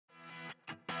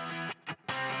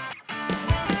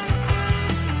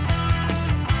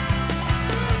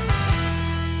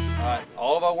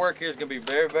of our work here is going to be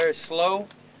very, very slow.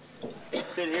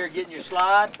 Sit here getting your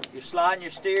slide. You're sliding your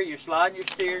steer. You're sliding your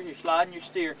steer. You're sliding your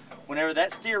steer. Whenever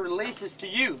that steer releases to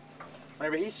you,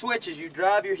 whenever he switches, you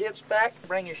drive your hips back,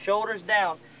 bring your shoulders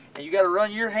down, and you got to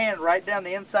run your hand right down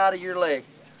the inside of your leg.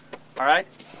 All right?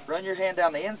 Run your hand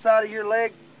down the inside of your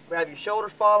leg. Have your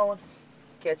shoulders following.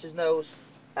 Catch his nose.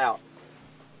 Out.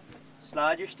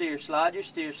 Slide your steer. Slide your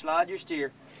steer. Slide your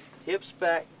steer. Hips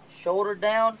back. Shoulder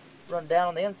down. Run down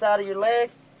on the inside of your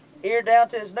leg. Ear down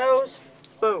to his nose.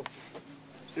 Boom.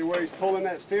 See where he's pulling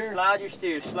that steer? Slide your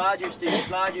steer. Slide your steer.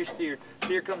 Slide your steer.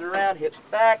 Steer comes around. Hips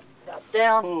back.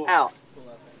 Down. Pull. Out.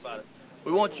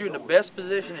 We want you in the best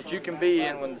position that you can be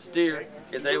in when the steer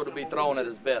is able to be thrown at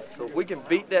his best. So if we can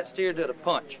beat that steer to the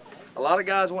punch. A lot of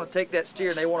guys want to take that steer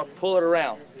and they want to pull it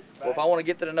around. Well, if I want to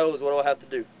get to the nose, what do I have to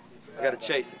do? I got to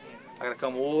chase it. I got to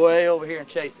come way over here and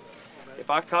chase it. If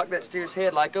I cock that steer's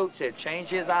head, like Oat said, change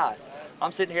his eyes.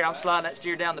 I'm sitting here, I'm sliding that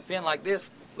steer down the pin like this.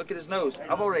 Look at his nose.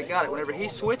 I've already got it. Whenever he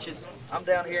switches, I'm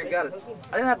down here and got it.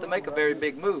 I didn't have to make a very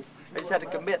big move. I just had to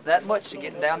commit that much to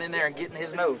getting down in there and getting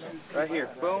his nose. Right here.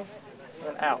 Boom.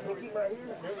 And out.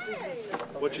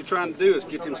 What you're trying to do is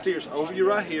get them steers over you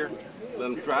right here. Let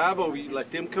them drive over you.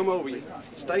 Let them come over you.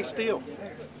 Stay still.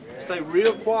 Stay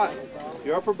real quiet.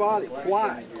 Your upper body.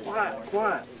 Quiet, quiet,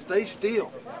 quiet. Stay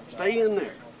still. Stay in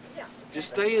there. Just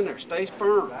stay in there. Stay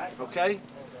firm. Okay?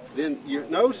 Then your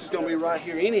nose is going to be right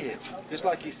here anyhow. Just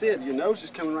like he said, your nose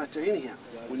is coming right there anyhow.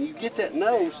 When you get that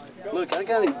nose, look, I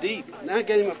got him deep. Now I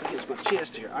got him up against my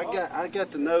chest here. I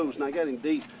got the nose and I got him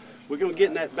deep. We're going to get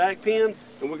in that back pin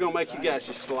and we're going to make you guys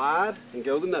just slide and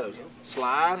go the nose.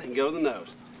 Slide and go the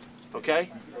nose.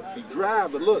 Okay? You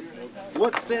drive, but look,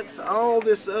 what sets all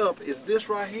this up is this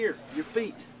right here, your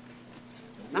feet.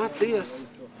 Not this.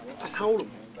 Just hold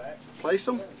them. Place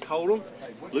them, hold them,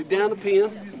 look down the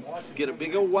pin, get a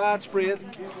big old wide spread,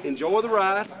 enjoy the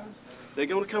ride. They're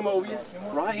going to come over you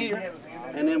right here.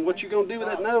 And then what you're going to do with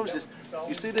that nose is,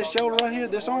 you see this shoulder right here,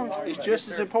 this arm, is just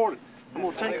as important. I'm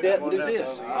going to take that and do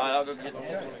this. All right, I'll go get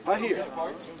it. Right here.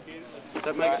 Does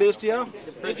that make sense to y'all?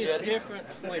 The biggest difference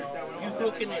with you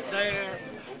hooking it there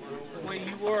the way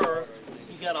you were,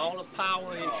 you got all the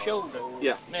power in your shoulder.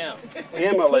 Yeah. Now,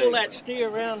 And my pull leg. that steer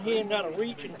around here and got to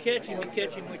reach and catch him, you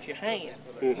catch him with your hand.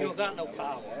 You don't got no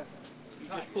power.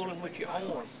 You're just pulling with your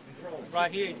arm.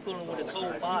 Right here, he's pulling with his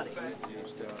whole body.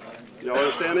 Y'all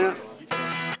understand that?